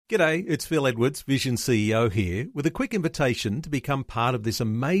G'day, it's Phil Edwards, Vision CEO here, with a quick invitation to become part of this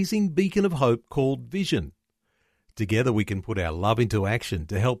amazing beacon of hope called Vision. Together we can put our love into action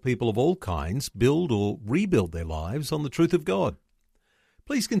to help people of all kinds build or rebuild their lives on the truth of God.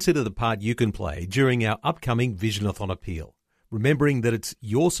 Please consider the part you can play during our upcoming Visionathon appeal, remembering that it's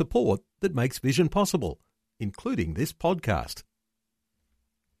your support that makes Vision possible, including this podcast.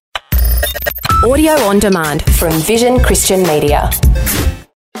 Audio on demand from Vision Christian Media.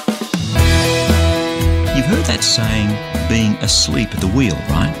 You've heard that saying, being asleep at the wheel,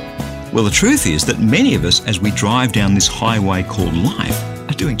 right? Well, the truth is that many of us, as we drive down this highway called life,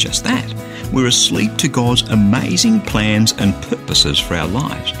 are doing just that. We're asleep to God's amazing plans and purposes for our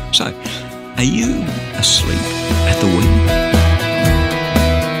lives. So, are you asleep at the wheel?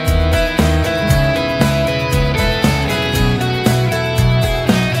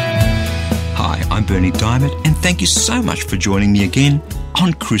 Hi, I'm Bernie Diamond, and thank you so much for joining me again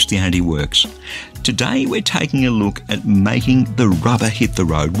on Christianity Works. Today we're taking a look at making the rubber hit the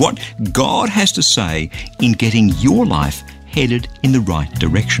road, what God has to say in getting your life headed in the right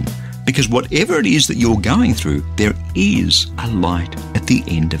direction. Because whatever it is that you're going through, there is a light at the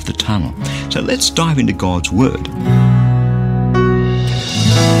end of the tunnel. So let's dive into God's Word.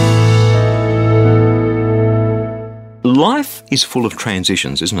 Life is full of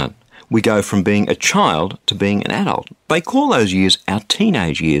transitions, isn't it? We go from being a child to being an adult. They call those years our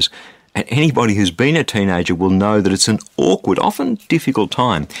teenage years. And anybody who's been a teenager will know that it's an awkward, often difficult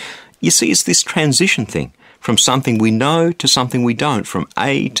time. You see, it's this transition thing, from something we know to something we don't, from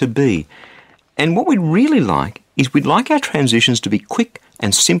A to B. And what we'd really like is we'd like our transitions to be quick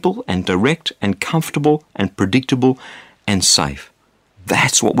and simple and direct and comfortable and predictable and safe.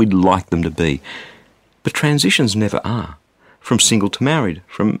 That's what we'd like them to be. But transitions never are. From single to married,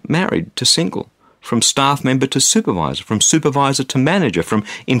 from married to single, from staff member to supervisor, from supervisor to manager, from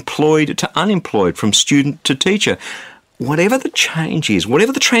employed to unemployed, from student to teacher. Whatever the change is,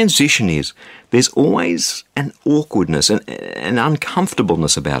 whatever the transition is, there's always an awkwardness, an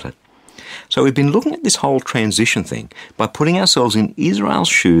uncomfortableness about it. So we've been looking at this whole transition thing by putting ourselves in Israel's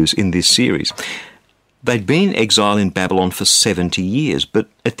shoes in this series. They'd been in exile in Babylon for 70 years, but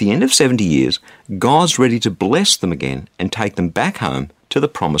at the end of 70 years, God's ready to bless them again and take them back home to the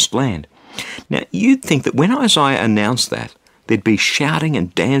promised land. Now, you'd think that when Isaiah announced that, there'd be shouting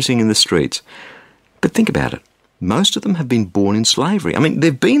and dancing in the streets. But think about it. Most of them have been born in slavery. I mean,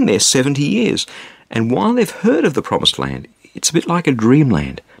 they've been there 70 years. And while they've heard of the promised land, it's a bit like a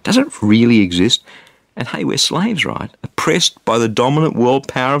dreamland. It doesn't really exist. And hey, we're slaves, right? Oppressed by the dominant world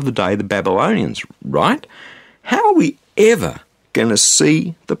power of the day, the Babylonians, right? How are we ever going to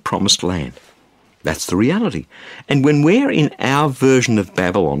see the promised land? That's the reality. And when we're in our version of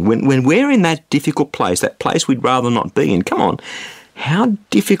Babylon, when we're in that difficult place, that place we'd rather not be in, come on, how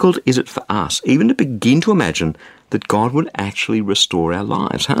difficult is it for us even to begin to imagine that God would actually restore our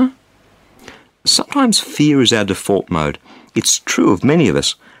lives, huh? Sometimes fear is our default mode. It's true of many of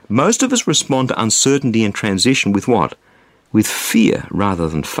us. Most of us respond to uncertainty and transition with what? With fear rather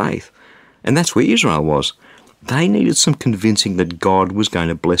than faith. And that's where Israel was. They needed some convincing that God was going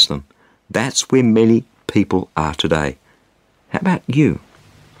to bless them. That's where many people are today. How about you?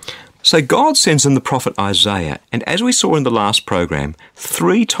 So God sends them the prophet Isaiah, and as we saw in the last program,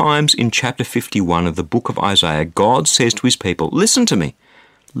 3 times in chapter 51 of the book of Isaiah, God says to his people, listen to me,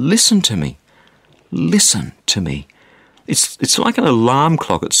 listen to me, listen to me. It's like an alarm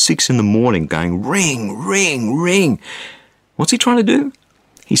clock at 6 in the morning going ring, ring, ring. What's he trying to do?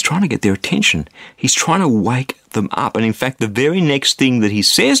 He's trying to get their attention. He's trying to wake them up. And in fact, the very next thing that he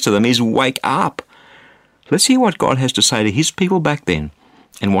says to them is wake up. Let's hear what God has to say to his people back then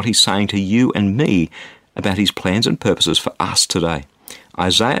and what he's saying to you and me about his plans and purposes for us today.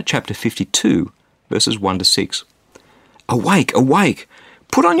 Isaiah chapter 52, verses 1 to 6. Awake, awake.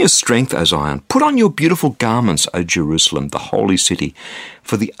 Put on your strength, O Zion. Put on your beautiful garments, O Jerusalem, the holy city.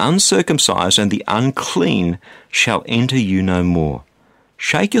 For the uncircumcised and the unclean shall enter you no more.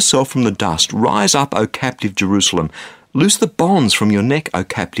 Shake yourself from the dust. Rise up, O captive Jerusalem. Loose the bonds from your neck, O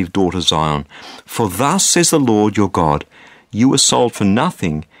captive daughter Zion. For thus says the Lord your God, you were sold for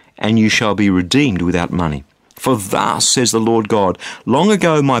nothing, and you shall be redeemed without money. For thus says the Lord God, long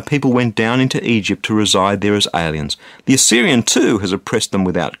ago my people went down into Egypt to reside there as aliens. The Assyrian too has oppressed them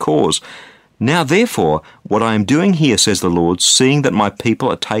without cause. Now therefore, what I am doing here, says the Lord, seeing that my people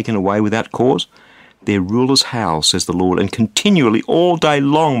are taken away without cause, their rulers howl, says the Lord, and continually all day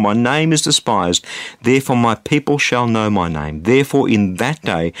long my name is despised. Therefore my people shall know my name. Therefore in that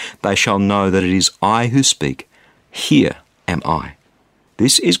day they shall know that it is I who speak. Here am I.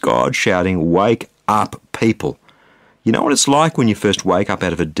 This is God shouting, wake up, people. You know what it's like when you first wake up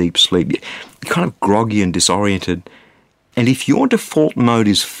out of a deep sleep? You're kind of groggy and disoriented. And if your default mode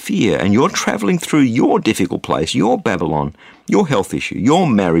is fear and you're travelling through your difficult place, your Babylon, your health issue, your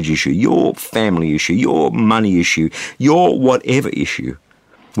marriage issue, your family issue, your money issue, your whatever issue,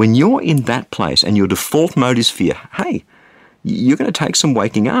 when you're in that place and your default mode is fear, hey, you're going to take some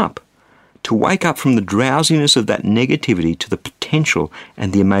waking up. To wake up from the drowsiness of that negativity to the potential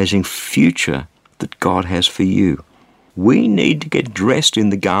and the amazing future that God has for you. We need to get dressed in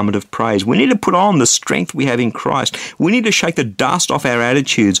the garment of praise. We need to put on the strength we have in Christ. We need to shake the dust off our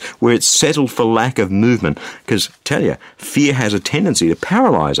attitudes where it's settled for lack of movement. Because, tell you, fear has a tendency to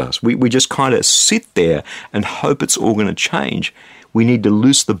paralyze us. We just kind of sit there and hope it's all going to change. We need to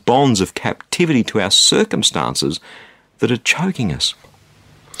loose the bonds of captivity to our circumstances that are choking us.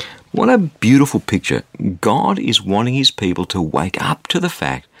 What a beautiful picture. God is wanting his people to wake up to the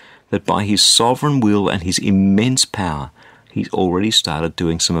fact that by his sovereign will and his immense power, he's already started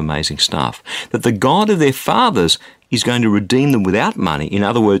doing some amazing stuff. That the God of their fathers is going to redeem them without money. In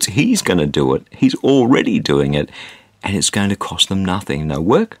other words, he's going to do it. He's already doing it. And it's going to cost them nothing. No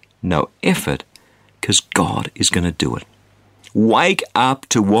work, no effort, because God is going to do it. Wake up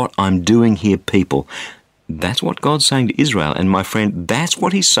to what I'm doing here, people. That's what God's saying to Israel. And my friend, that's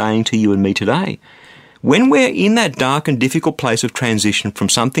what he's saying to you and me today. When we're in that dark and difficult place of transition from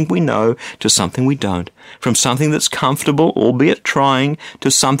something we know to something we don't, from something that's comfortable, albeit trying,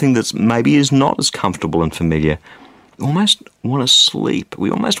 to something that's maybe is not as comfortable and familiar, we almost want to sleep. We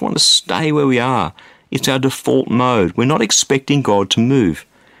almost want to stay where we are. It's our default mode. We're not expecting God to move.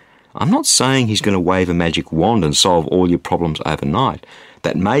 I'm not saying he's going to wave a magic wand and solve all your problems overnight.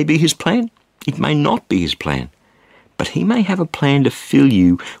 That may be his plan. It may not be his plan. But he may have a plan to fill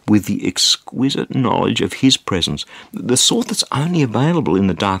you with the exquisite knowledge of his presence, the sort that's only available in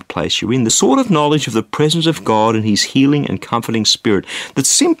the dark place you're in, the sort of knowledge of the presence of God and his healing and comforting spirit that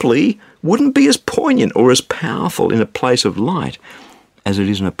simply wouldn't be as poignant or as powerful in a place of light as it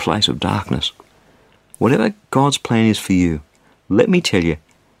is in a place of darkness. Whatever God's plan is for you, let me tell you,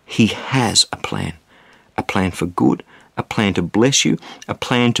 he has a plan for good, a plan to bless you, a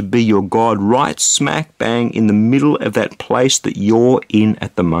plan to be your God right smack bang in the middle of that place that you're in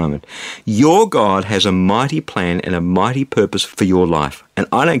at the moment. Your God has a mighty plan and a mighty purpose for your life. And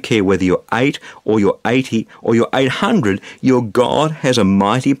I don't care whether you're 8 or you're 80 or you're 800, your God has a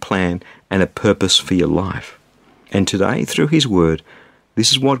mighty plan and a purpose for your life. And today, through his word,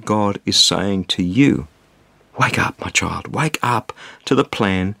 this is what God is saying to you. Wake up, my child. Wake up to the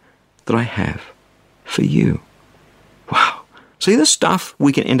plan that I have for you. Wow. See the stuff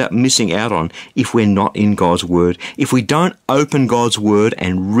we can end up missing out on if we're not in God's Word, if we don't open God's Word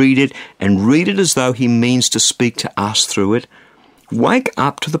and read it as though he means to speak to us through it. Wake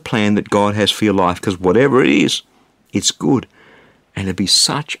up to the plan that God has for your life, because whatever it is, it's good. And it'd be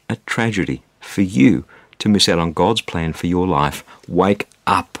such a tragedy for you to miss out on God's plan for your life. Wake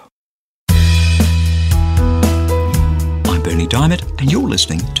up. I'm Bernie Diamond, and you're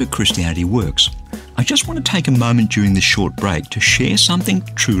listening to Christianity Works. I just want to take a moment during this short break to share something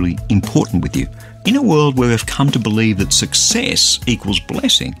truly important with you. In a world where we've come to believe that success equals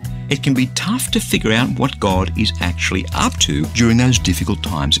blessing, it can be tough to figure out what God is actually up to during those difficult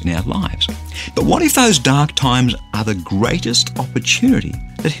times in our lives. But what if those dark times are the greatest opportunity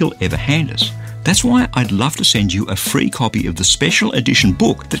that he'll ever hand us? That's why I'd love to send you a free copy of the special edition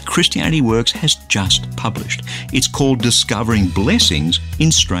book that Christianity Works has just published. It's called Discovering Blessings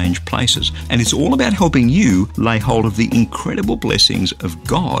in Strange Places, and it's all about helping you lay hold of the incredible blessings of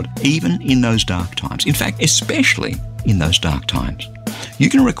God, even in those dark times. In fact, especially in those dark times. You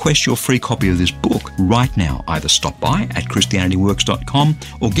can request your free copy of this book right now. Either stop by at ChristianityWorks.com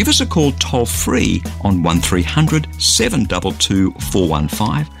or give us a call toll-free on 1300 722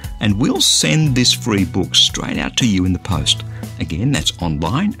 415, and we'll send this free book straight out to you in the post. Again, that's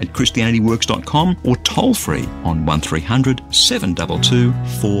online at ChristianityWorks.com or toll-free on 1300 722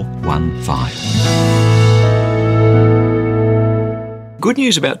 415. Good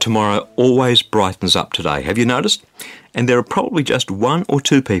news about tomorrow always brightens up today, have you noticed? And there are probably just 1 or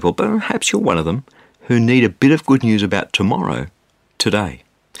 2 people, but perhaps you're one of them, who need a bit of good news about tomorrow, today.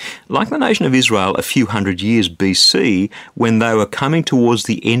 Like the nation of Israel a few hundred years BC, when they were coming towards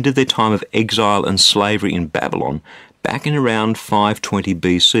the end of their time of exile and slavery in Babylon, back in around 520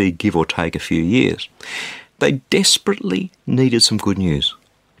 BC, give or take a few years, they desperately needed some good news.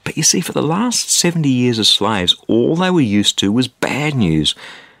 But you see, for the last 70 years as slaves, all they were used to was bad news.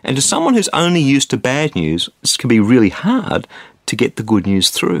 And to someone who's only used to bad news, this can be really hard to get the good news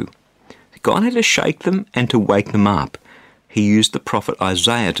through. God had to shake them and to wake them up. He used the prophet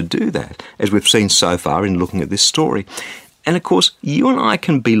Isaiah to do that, as we've seen so far in looking at this story. And of course, you and I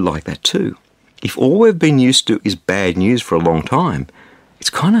can be like that too. If all we've been used to is bad news for a long time, it's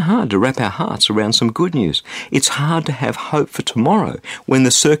kind of hard to wrap our hearts around some good news. It's hard to have hope for tomorrow when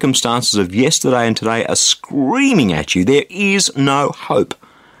the circumstances of yesterday and today are screaming at you. There is no hope.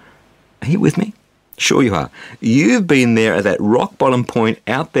 Are you with me? Sure you are. You've been there at that rock bottom point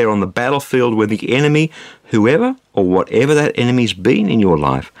out there on the battlefield when the enemy, whoever or whatever that enemy's been in your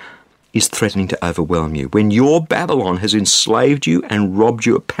life, is threatening to overwhelm you. When your Babylon has enslaved you and robbed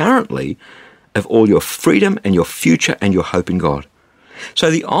you apparently of all your freedom and your future and your hope in God.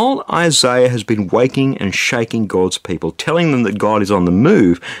 So the old Isaiah has been waking and shaking God's people, telling them that God is on the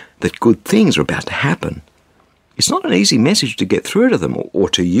move, that good things are about to happen. It's not an easy message to get through to them, or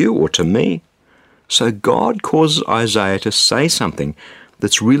to you, or to me. So God causes Isaiah to say something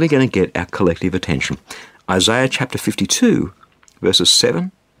that's really going to get our collective attention. Isaiah chapter 52, verses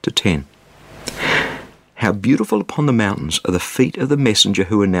 7 to 10. How beautiful upon the mountains are the feet of the messenger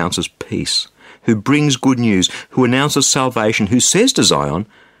who announces peace, who brings good news, who announces salvation, who says to Zion,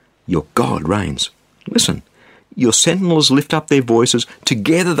 your God reigns. Listen, your sentinels lift up their voices.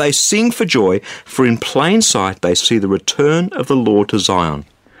 Together they sing for joy, for in plain sight they see the return of the Lord to Zion.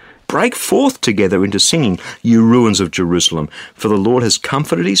 Break forth together into singing, you ruins of Jerusalem, for the Lord has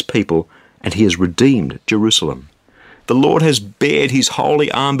comforted his people, and he has redeemed Jerusalem. The Lord has bared his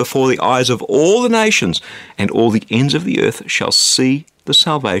holy arm before the eyes of all the nations, and all the ends of the earth shall see the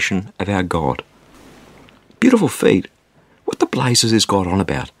salvation of our God. Beautiful feet. What the blazes is God on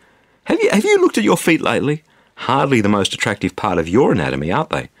about? Have you looked at your feet lately? Hardly the most attractive part of your anatomy,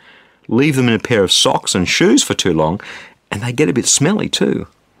 aren't they? Leave them in a pair of socks and shoes for too long, and they get a bit smelly too.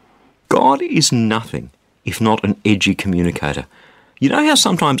 God is nothing if not an edgy communicator. You know how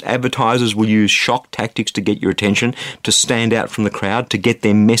sometimes advertisers will use shock tactics to get your attention, to stand out from the crowd, to get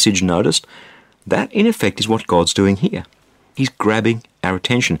their message noticed? That, in effect, is what God's doing here. He's grabbing our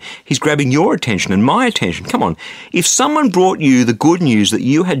attention. He's grabbing your attention and my attention. Come on. If someone brought you the good news that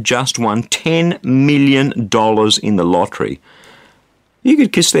you had just won $10 million in the lottery, you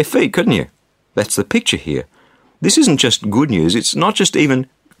could kiss their feet, couldn't you? That's the picture here. This isn't just good news. It's not just even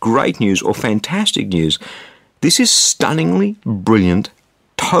great news or fantastic news. This is stunningly brilliant,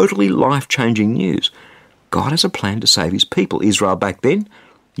 totally life-changing news. God has a plan to save his people, Israel back then,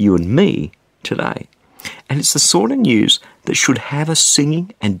 you and me today. And it's the sort of news that should have us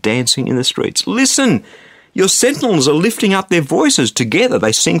singing and dancing in the streets. Listen, your sentinels are lifting up their voices. Together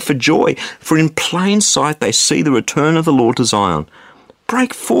they sing for joy, for in plain sight they see the return of the Lord to Zion.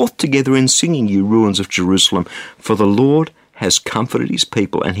 Break forth together in singing, you ruins of Jerusalem, for the Lord has comforted his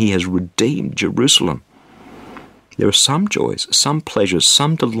people and he has redeemed Jerusalem. There are some joys, some pleasures,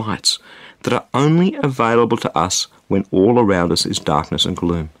 some delights that are only available to us when all around us is darkness and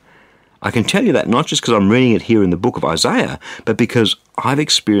gloom. I can tell you that not just because I'm reading it here in the book of Isaiah, but because I've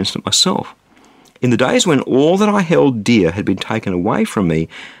experienced it myself. In the days when all that I held dear had been taken away from me,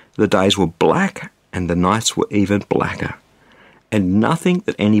 the days were black and the nights were even blacker. And nothing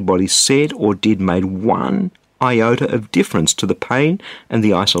that anybody said or did made one iota of difference to the pain and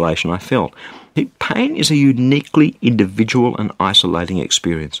the isolation I felt. Pain is a uniquely individual and isolating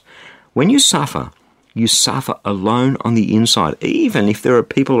experience. When you suffer alone on the inside, even if there are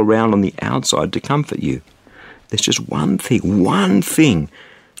people around on the outside to comfort you. There's just one thing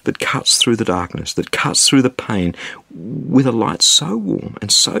that cuts through the darkness, that cuts through the pain with a light so warm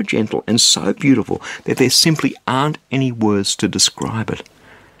and so gentle and so beautiful that there simply aren't any words to describe it.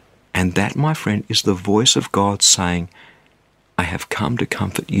 And that, my friend, is the voice of God saying, I have come to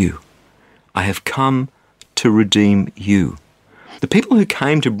comfort you. I have come to redeem you. The people who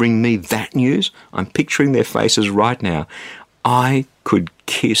came to bring me that news, I'm picturing their faces right now. I could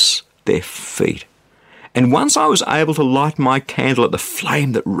kiss their feet. And once I was able to light my candle at the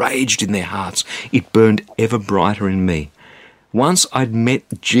flame that raged in their hearts, it burned ever brighter in me. Once I'd met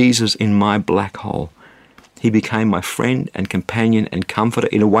Jesus in my black hole, he became my friend and companion and comforter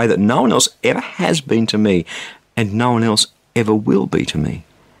in a way that no one else ever has been to me, and no one else ever will be to me.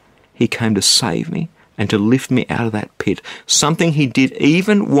 He came to save me and to lift me out of that pit, something he did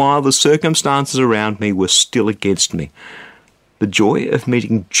even while the circumstances around me were still against me. The joy of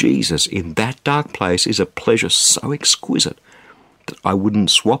meeting Jesus in that dark place is a pleasure so exquisite that I wouldn't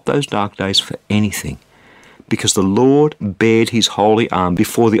swap those dark days for anything, because the Lord bared his holy arm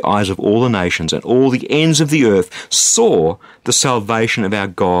before the eyes of all the nations, and all the ends of the earth saw the salvation of our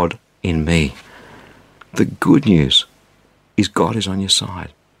God in me. The good news is God is on your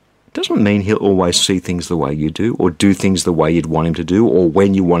side. It doesn't mean he'll always see things the way you do, or do things the way you'd want him to do, or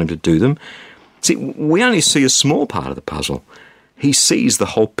when you want him to do them. See, we only see a small part of the puzzle. He sees the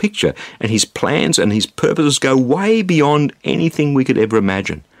whole picture, and his plans and his purposes go way beyond anything we could ever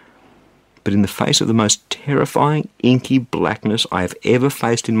imagine. But in the face of the most terrifying, inky blackness I have ever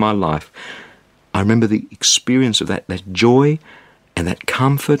faced in my life, I remember the experience of that joy and that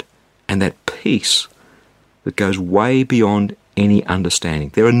comfort and that peace that goes way beyond any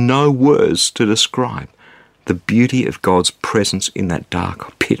understanding. There are no words to describe the beauty of God's presence in that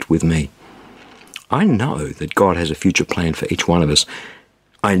dark pit with me. I know that God has a future plan for each one of us.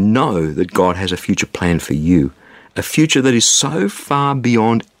 I know that God has a future plan for you, a future that is so far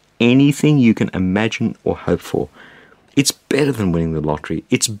beyond anything you can imagine or hope for. It's better than winning the lottery.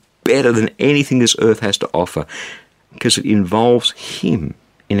 It's better than anything this earth has to offer, because it involves Him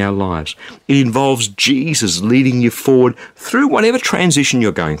in our lives. It involves Jesus leading you forward through whatever transition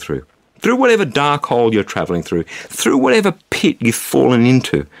you're going through whatever dark hole you're travelling through whatever pit you've fallen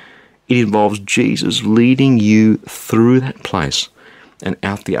into. It involves Jesus leading you through that place and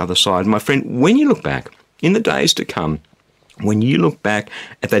out the other side. My friend, when you look back in the days to come, when you look back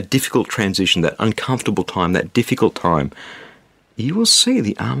at that difficult transition, that uncomfortable time, that difficult time, you will see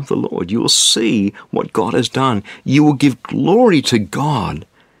the arm of the Lord. You will see what God has done. You will give glory to God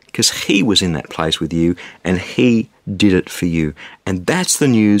because He was in that place with you and He did it for you. And that's the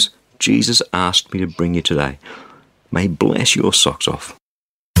news Jesus asked me to bring you today. May He bless your socks off.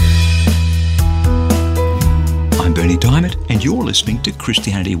 I'm Bernie Diamond, and you're listening to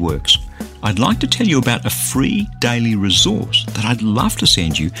Christianity Works. I'd like to tell you about a free daily resource that I'd love to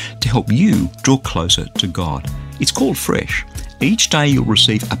send you to help you draw closer to God. It's called Fresh. Each day you'll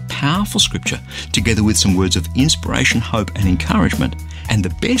receive a powerful scripture together with some words of inspiration, hope and encouragement. And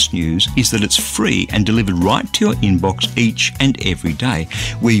the best news is that it's free and delivered right to your inbox each and every day,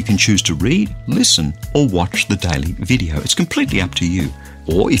 where you can choose to read, listen or watch the daily video. It's completely up to you.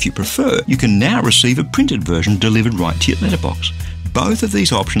 Or if you prefer, you can now receive a printed version delivered right to your letterbox. Both of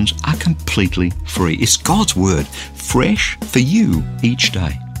these options are completely free. It's God's Word, fresh for you each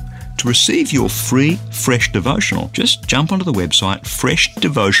day. To receive your free Fresh Devotional, just jump onto the website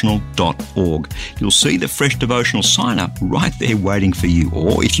freshdevotional.org. You'll see the Fresh Devotional sign up right there waiting for you.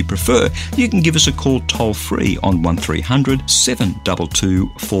 Or if you prefer, you can give us a call toll free on 1300 722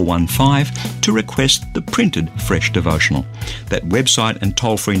 415 to request the printed Fresh Devotional. That website and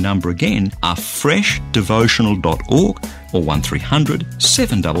toll free number again are freshdevotional.org or 1300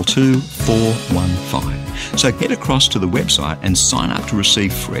 722 415. So get across to the website and sign up to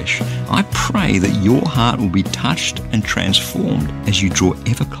receive Fresh. I pray that your heart will be touched and transformed as you draw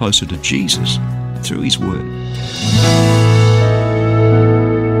ever closer to Jesus through His Word.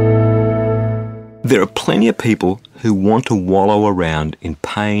 There are plenty of people who want to wallow around in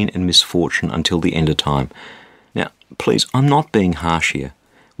pain and misfortune until the end of time. Now, please, I'm not being harsh here.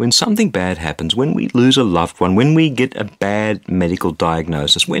 When something bad happens, when we lose a loved one, when we get a bad medical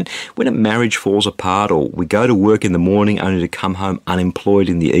diagnosis, when a marriage falls apart or we go to work in the morning only to come home unemployed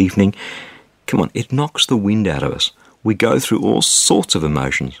in the evening, come on, it knocks the wind out of us. We go through all sorts of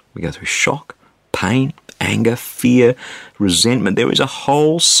emotions. We go through shock, pain, anger, fear, resentment. There is a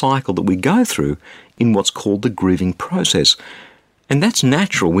whole cycle that we go through in what's called the grieving process. And that's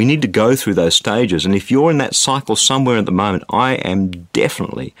natural. We need to go through those stages. And if you're in that cycle somewhere at the moment, I am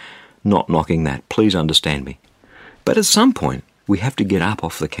definitely not knocking that. Please understand me. But at some point, we have to get up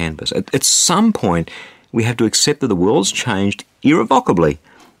off the canvas. At some point, we have to accept that the world's changed irrevocably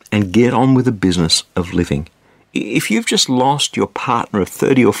and get on with the business of living. If you've just lost your partner of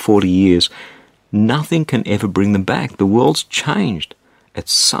 30 or 40 years, nothing can ever bring them back. The world's changed. At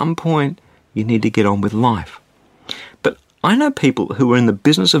some point, you need to get on with life. I know people who are in the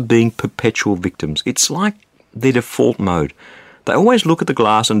business of being perpetual victims. It's like their default mode. They always look at the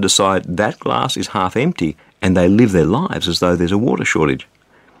glass and decide that glass is half empty, and they live their lives as though there's a water shortage.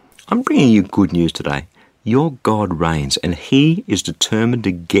 I'm bringing you good news today. Your God reigns, and He is determined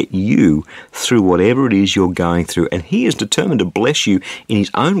to get you through whatever it is you're going through, and He is determined to bless you in His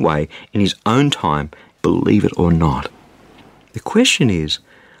own way, in His own time, believe it or not. The question is,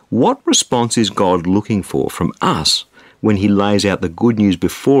 what response is God looking for from us when He lays out the good news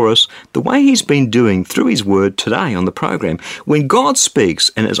before us, the way He's been doing through His Word today on the program? When God speaks,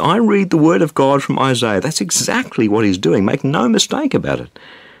 and as I read the Word of God from Isaiah, that's exactly what He's doing. Make no mistake about it.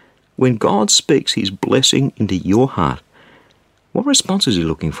 When God speaks His blessing into your heart, what response is He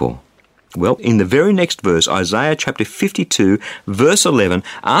looking for? Well, in the very next verse, Isaiah chapter 52, verse 11,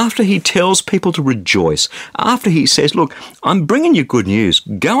 after He tells people to rejoice, after He says, look, I'm bringing you good news,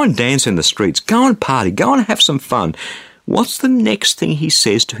 go and dance in the streets, go and party, go and have some fun. What's the next thing He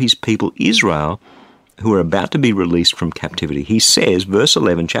says to His people Israel, who are about to be released from captivity. He says, verse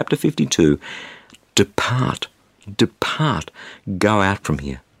 11, chapter 52, "Depart, depart, go out from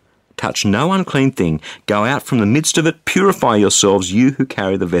here. Touch no unclean thing. Go out from the midst of it. Purify yourselves, you who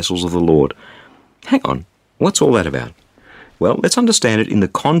carry the vessels of the Lord." Hang on, what's all that about? Well, let's understand it in the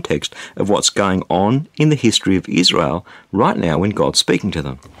context of what's going on in the history of Israel right now when God's speaking to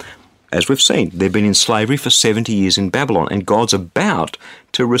them. As we've seen, they've been in slavery for 70 years in Babylon, and God's about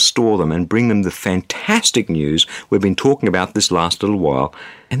to restore them and bring them the fantastic news we've been talking about this last little while,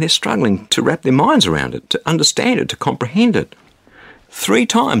 and they're struggling to wrap their minds around it, to understand it, to comprehend it. 3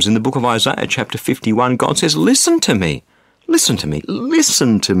 times in the book of Isaiah, chapter 51, God says, "Listen to me, listen to me,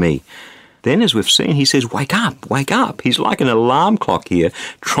 listen to me." Then, as we've seen, he says, "Wake up, wake up." He's like an alarm clock here,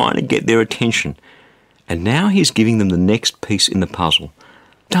 trying to get their attention. And now he's giving them the next piece in the puzzle.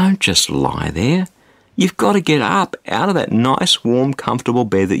 Don't just lie there. You've got to get up out of that nice, warm, comfortable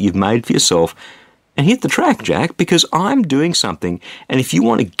bed that you've made for yourself and hit the track, Jack, because I'm doing something. And if you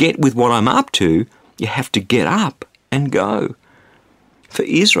want to get with what I'm up to, you have to get up and go. For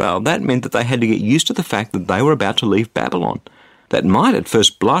Israel, that meant that they had to get used to the fact that they were about to leave Babylon. That might at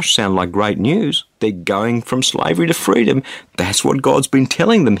first blush sound like great news. They're going from slavery to freedom. That's what God's been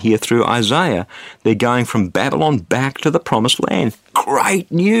telling them here through Isaiah. They're going from Babylon back to the promised land.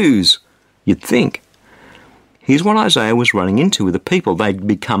 Great news, you'd think. Here's what Isaiah was running into with the people. They'd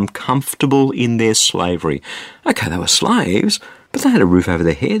become comfortable in their slavery. Okay, they were slaves, but they had a roof over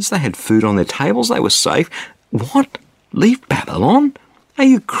their heads. They had food on their tables. They were safe. What? Leave Babylon? Are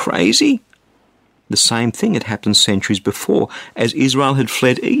you crazy? The same thing had happened centuries before, as Israel had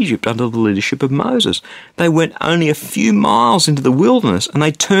fled Egypt under the leadership of Moses. They went only a few miles into the wilderness, and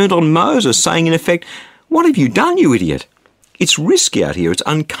they turned on Moses, saying in effect, "What have you done, you idiot? It's risky out here, it's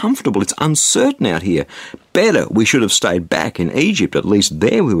uncomfortable, it's uncertain out here. Better we should have stayed back in Egypt. At least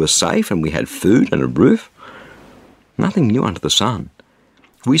there we were safe and we had food and a roof." Nothing new under the sun.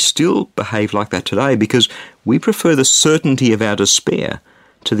 We still behave like that today because we prefer the certainty of our despair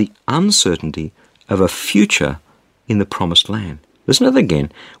to the uncertainty of a future in the promised land. Listen to that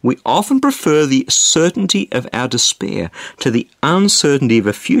again. We often prefer the certainty of our despair to the uncertainty of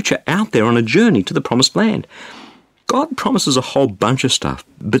a future out there on a journey to the promised land. God promises a whole bunch of stuff,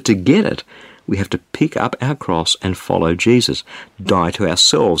 but to get it, we have to pick up our cross and follow Jesus, die to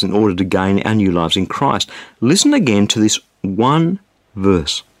ourselves in order to gain our new lives in Christ. Listen again to this one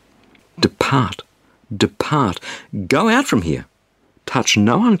verse. Depart, depart, go out from here. Touch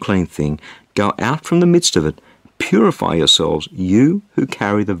no unclean thing. Go out from the midst of it. Purify yourselves, you who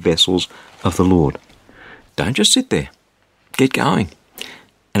carry the vessels of the Lord. Don't just sit there. Get going.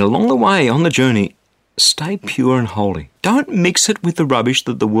 And along the way, on the journey, stay pure and holy. Don't mix it with the rubbish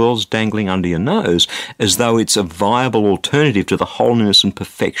that the world's dangling under your nose as though it's a viable alternative to the holiness and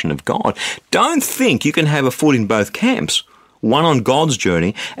perfection of God. Don't think you can have a foot in both camps. One on God's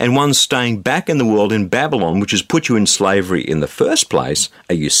journey and one staying back in the world in Babylon, which has put you in slavery in the first place.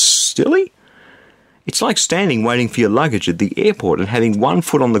 Are you silly? It's like standing waiting for your luggage at the airport and having one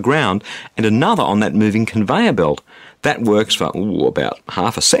foot on the ground and another on that moving conveyor belt. That works for about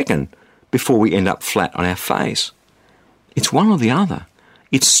half a second before we end up flat on our face. It's one or the other.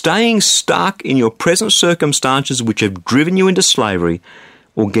 It's staying stuck in your present circumstances which have driven you into slavery,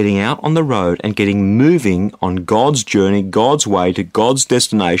 or getting out on the road and getting moving on God's journey, God's way to God's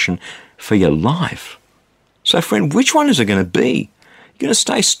destination for your life. So friend, which one is it going to be? You're going to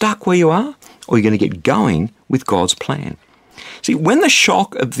stay stuck where you are, or you're going to get going with God's plan? See, when the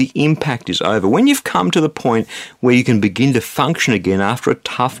shock of the impact is over, when you've come to the point where you can begin to function again after a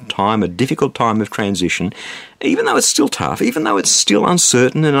tough time, a difficult time of transition, even though it's still tough, even though it's still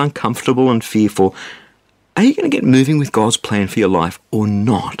uncertain and uncomfortable and fearful, are you going to get moving with God's plan for your life or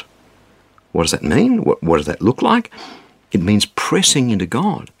not? What does that mean? What does that look like? It means pressing into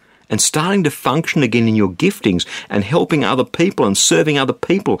God and starting to function again in your giftings and helping other people and serving other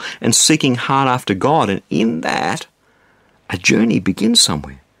people and seeking hard after God. And in that, a journey begins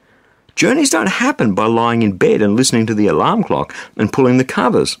somewhere. Journeys don't happen by lying in bed and listening to the alarm clock and pulling the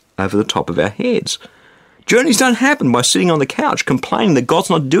covers over the top of our heads. Journeys don't happen by sitting on the couch complaining that God's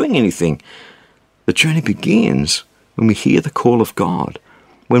not doing anything. The journey begins when we hear the call of God,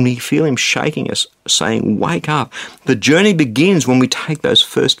 when we feel Him shaking us, saying, "Wake up." The journey begins when we take those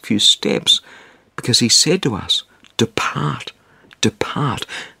first few steps, because He said to us, "Depart, depart,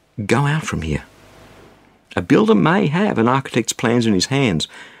 go out from here." A builder may have an architect's plans in his hands,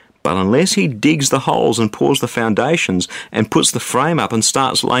 but unless he digs the holes and pours the foundations and puts the frame up and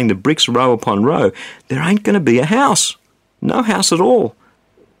starts laying the bricks row upon row, there ain't going to be a house. No house at all.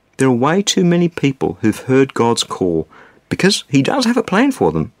 There are way too many people who've heard God's call, because He does have a plan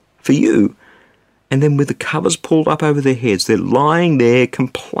for them, for you, And then with the covers pulled up over their heads, they're lying there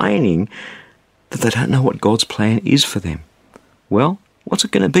complaining that they don't know what God's plan is for them. Well, what's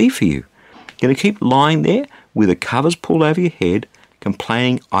it going to be for you? Going to keep lying there with the covers pulled over your head,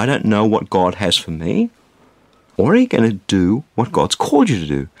 complaining, I don't know what God has for me? Or are you going to do what God's called you to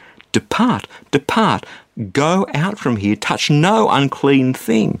do? Depart, go out from here, touch no unclean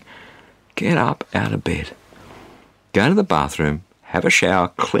thing. Get up out of bed. Go to the bathroom, have a shower,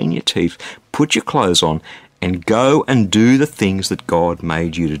 clean your teeth, put your clothes on, and go and do the things that God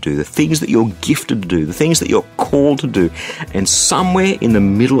made you to do, the things that you're gifted to do, the things that you're called to do. And somewhere in the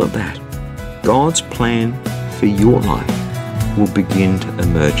middle of that, God's plan for your life will begin to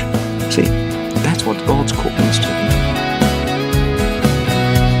emerge. See, that's what God's calling us to.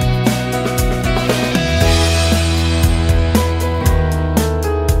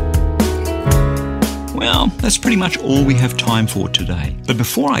 Well, that's pretty much all we have time for today. But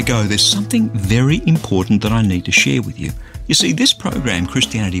before I go, there's something very important that I need to share with you. You see, this program,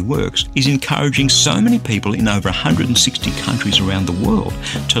 Christianity Works, is encouraging so many people in over 160 countries around the world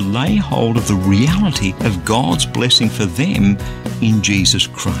to lay hold of the reality of God's blessing for them in Jesus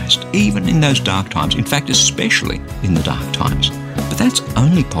Christ, even in those dark times, in fact, especially in the dark times. But that's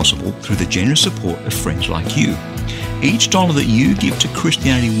only possible through the generous support of friends like you. Each dollar that you give to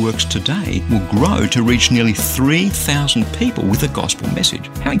Christianity Works today will grow to reach nearly 3,000 people with the gospel message.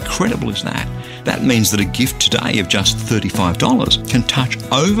 How incredible is that? That means that a gift today of just $35 can touch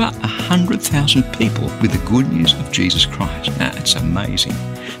over 100,000 people with the good news of Jesus Christ. That's amazing.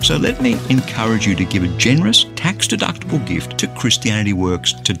 So let me encourage you to give a generous, tax-deductible gift to Christianity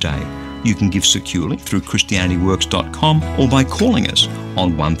Works today. You can give securely through ChristianityWorks.com or by calling us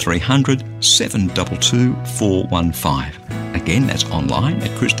on 1300 722 415. Again, that's online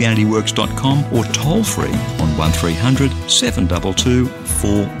at ChristianityWorks.com or toll free on 1300 722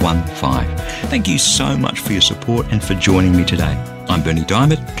 415. Thank you so much for your support and for joining me today. I'm Bernie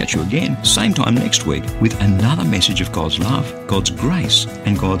Diamond. Catch you again, same time next week, with another message of God's love, God's grace,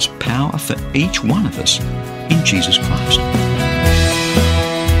 and God's power for each one of us in Jesus Christ.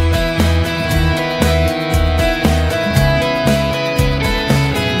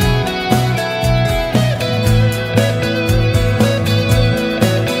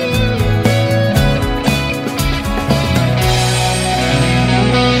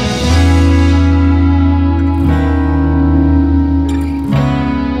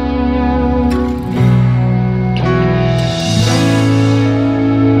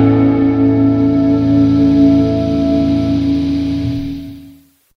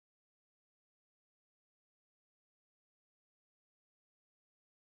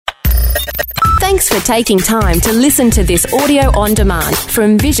 Thanks for taking time to listen to this audio on demand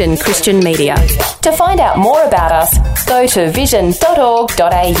from Vision Christian Media. To find out more about us, go to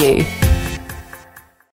vision.org.au.